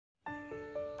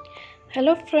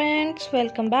Hello friends,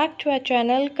 welcome back to our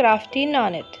channel Crafty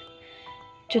Nanit.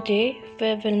 Today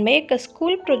we will make a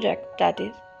school project that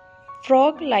is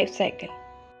frog life cycle.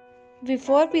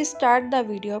 Before we start the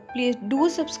video, please do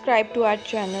subscribe to our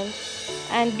channel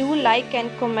and do like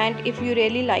and comment if you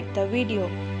really like the video.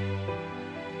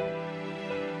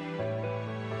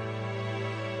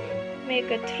 Make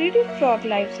a 3D frog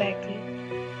life cycle.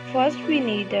 First we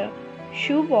need a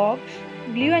shoebox,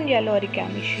 blue and yellow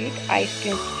origami sheet, ice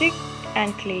cream stick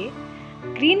and clay,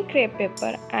 green crepe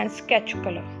paper and sketch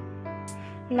color.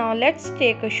 Now let's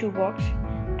take a shoebox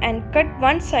and cut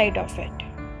one side of it.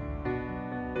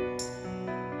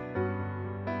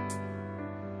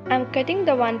 I'm cutting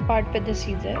the one part with the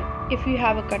scissor. If you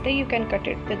have a cutter, you can cut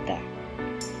it with that.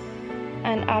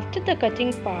 And after the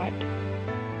cutting part,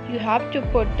 you have to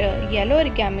put the yellow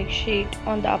origami sheet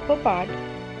on the upper part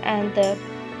and the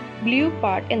blue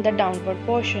part in the downward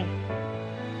portion.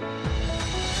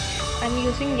 I'm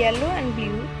using yellow and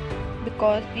blue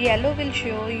because the yellow will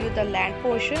show you the land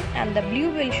portion and the blue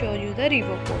will show you the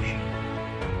river portion.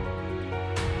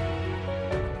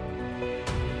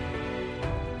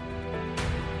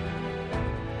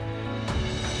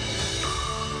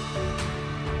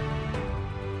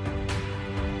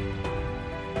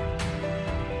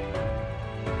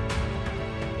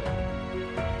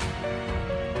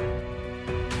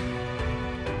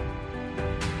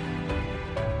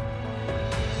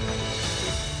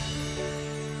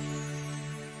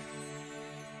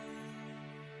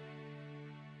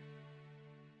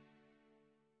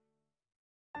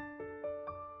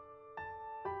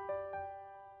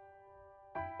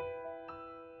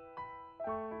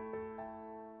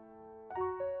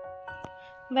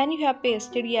 When you have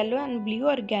pasted yellow and blue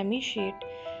origami sheet,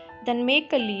 then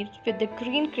make a leaves with the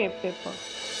green crepe paper.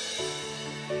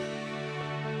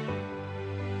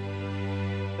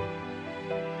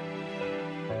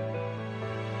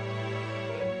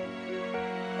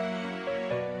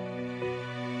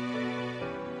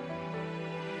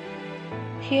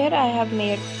 Here I have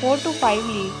made 4 to 5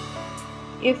 leaves.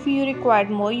 If you require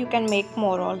more, you can make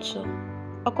more also,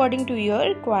 according to your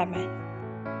requirement.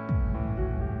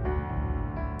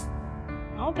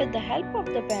 Now with the help of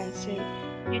the pencil,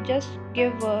 you just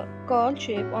give a curl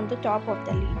shape on the top of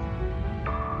the leaf.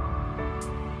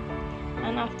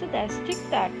 And after that, stick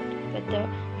that with the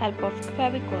help of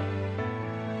Fevicol.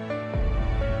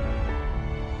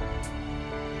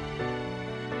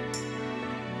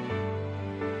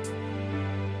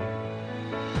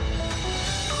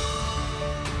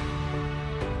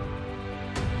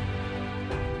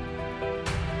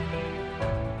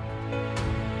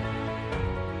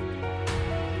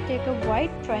 Take a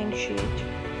white drawing sheet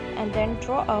and then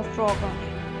draw a frog on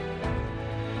it.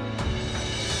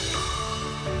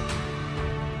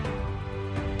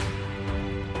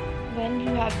 When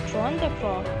you have drawn the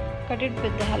frog, cut it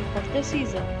with the help of the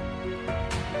scissor.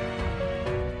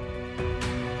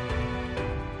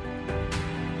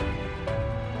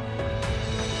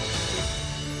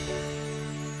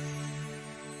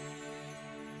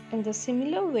 In the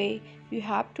similar way, you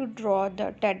have to draw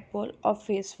the tadpole of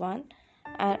phase 1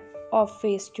 and of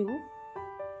phase 2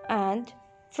 and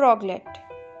froglet.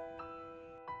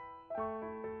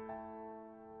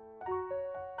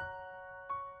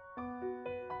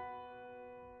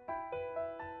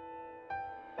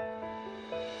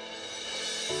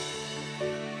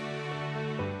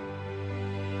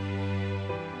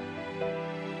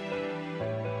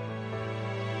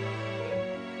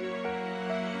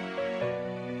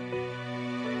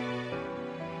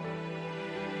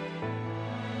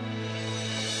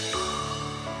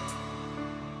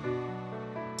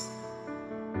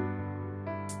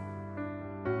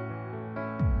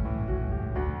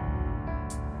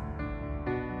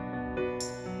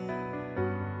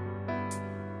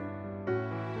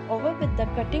 Over with the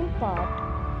cutting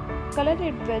part, color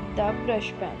it with the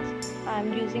brush pens. I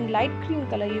am using light green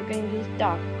color, you can use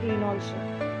dark green also.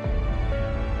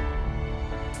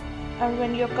 And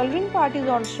when your coloring part is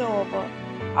also over,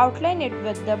 outline it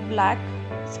with the black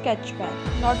sketch pen,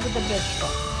 not with the brush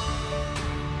pen.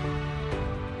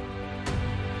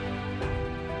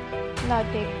 Now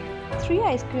take 3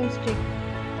 ice cream sticks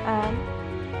and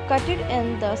cut it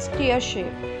in the stair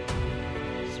shape,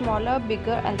 smaller,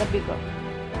 bigger and the bigger.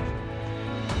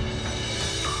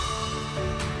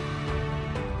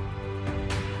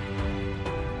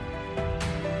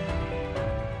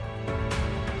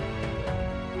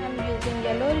 Using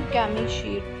yellow origami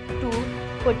sheet to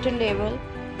put a label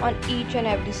on each and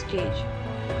every stage.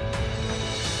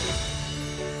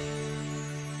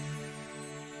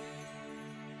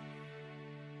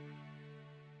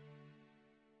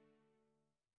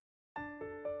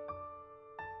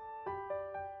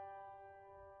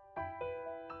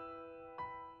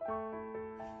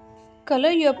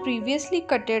 Color your previously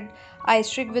cutted eye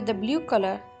streak with the blue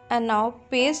color and now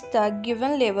paste the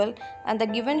given label and the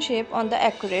given shape on the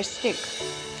accurate stick.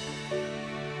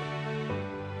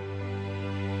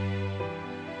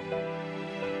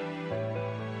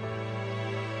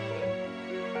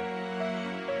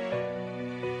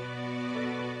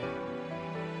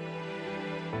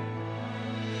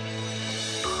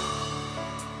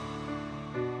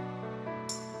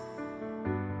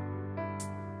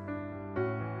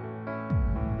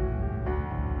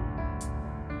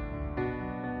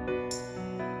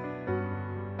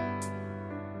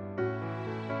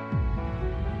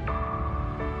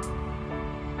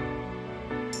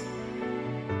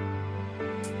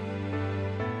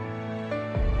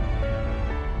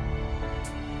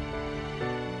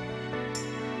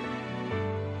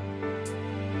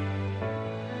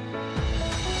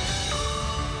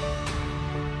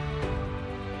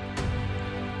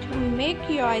 To make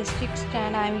your eye stick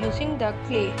stand, I am using the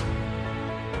clay.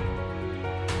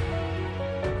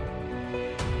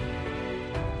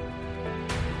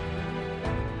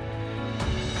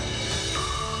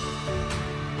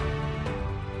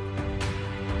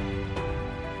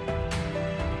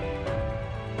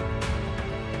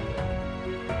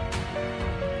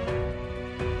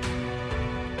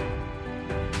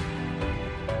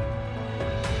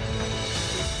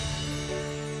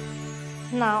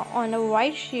 Now on a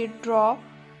white sheet draw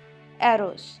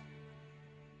arrows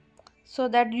so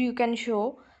that you can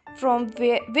show from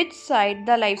which side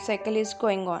the life cycle is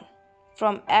going on.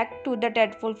 From egg to the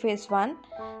tadpole phase 1,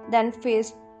 then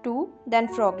phase 2, then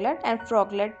froglet and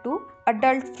froglet to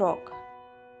adult frog.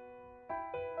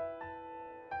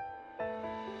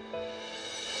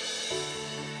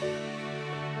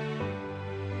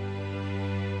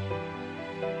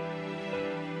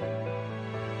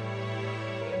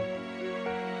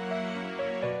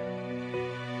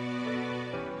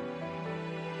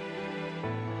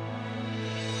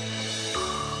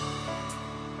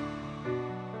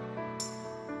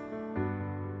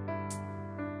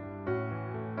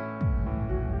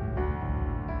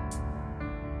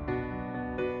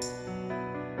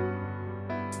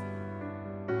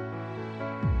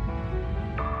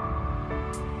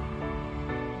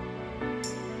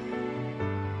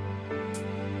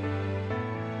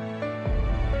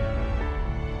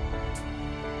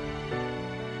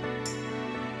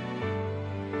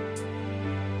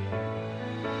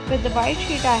 With the white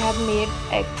sheet I have made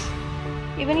eggs.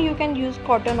 Even you can use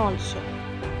cotton also.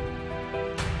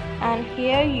 And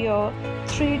here your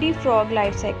 3D frog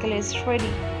life cycle is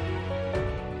ready.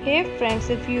 Hey friends,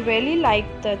 if you really like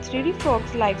the 3D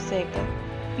frogs life cycle,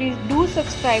 please do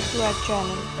subscribe to our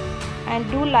channel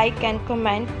and do like and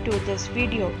comment to this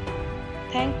video.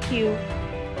 Thank you.